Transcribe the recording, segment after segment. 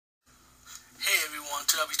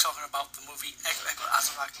be talking about the movie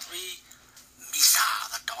Azarak 3, Misa,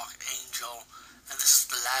 the Dark Angel, and this is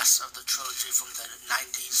the last of the trilogy from the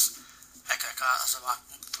 90s Azarak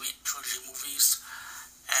 3 trilogy movies,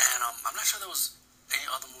 and I'm not sure there was any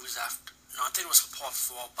other movies after. No, I think it was part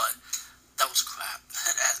 4, but that was crap,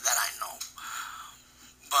 that I know.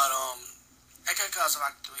 But,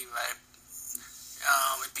 Azarak 3, right,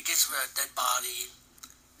 it begins with a dead body,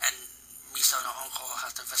 and Misa and her uncle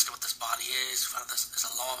have to investigate what this body is. Find out there's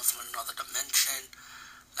a law from another dimension.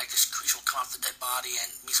 Like this creature will come out of the dead body, and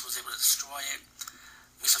Misa was able to destroy it.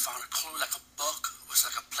 Misa found a clue, like a book, which is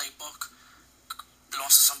like a playbook,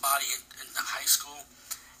 belongs to somebody in the high school.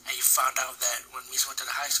 And you found out that when Misa went to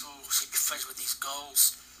the high school, she'd be friends with these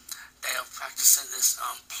girls. They are practicing this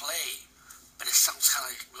play, but it sounds kind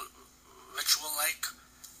of like ritual-like,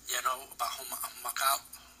 you know, about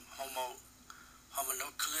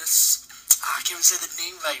homonucleus. I can't even say the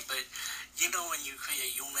name right, but you know when you create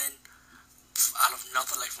a human out of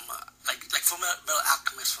nothing, like from a Metal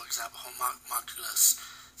Alchemist, for example, homoculus,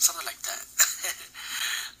 something like that.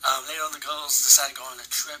 Later on, the girls decide to go on a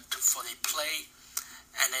trip before they play,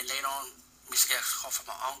 and then later on, Misa gets a call from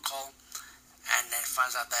her uncle, and then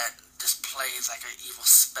finds out that this play is like an evil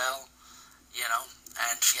spell, you know,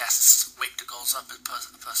 and she has to wake the girls up and put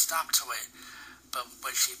a stop to it. But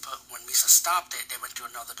when Misa stopped it, they went to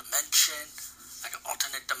another dimension, like an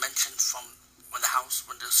alternate dimension from when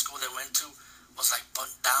the school they went to was like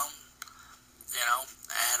burnt down, you know,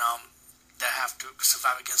 and they have to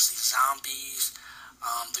survive against these zombies.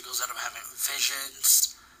 The girls end up having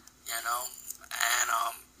visions, you know, and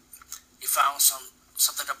you found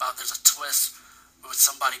something about there's a twist with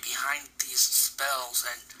somebody behind these spells,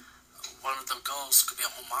 and one of the girls could be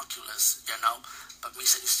a homunculus, you know, but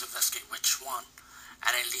Misa needs to investigate which one,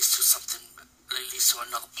 and it leads to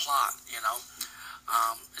another plot, you know.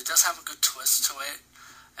 It does have a good twist to it,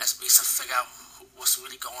 as Misa figure out what's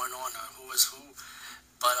really going on or who is who,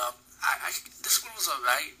 but this one was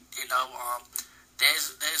alright, you know.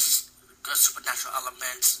 There's good supernatural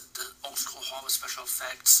elements, the old school horror special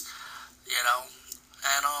effects, you know,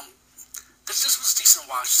 and this was a decent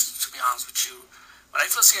watch, to be honest with you. When I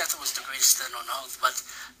first seen it, I thought it was the greatest thing on earth, but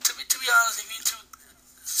to be honest, if you're into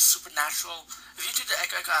supernatural, if you're into the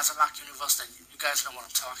Azarak universe, then you guys know what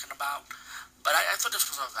I'm talking about. But I thought this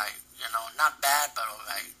was alright, you know, not bad, but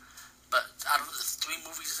alright. But out of the 3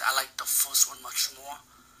 movies, I like the first one much more,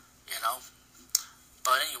 you know.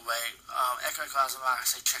 But anyway, Azarak, I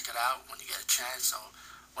say check it out when you get a chance, or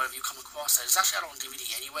whenever you come across it. It's actually out on DVD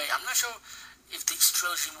anyway. I'm not sure if these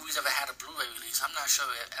trilogy movies ever had a Blu-ray release. I'm not sure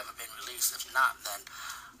it ever been released. If not, then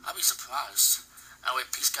I'll be surprised. Anyway,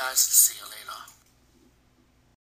 peace guys, see you later.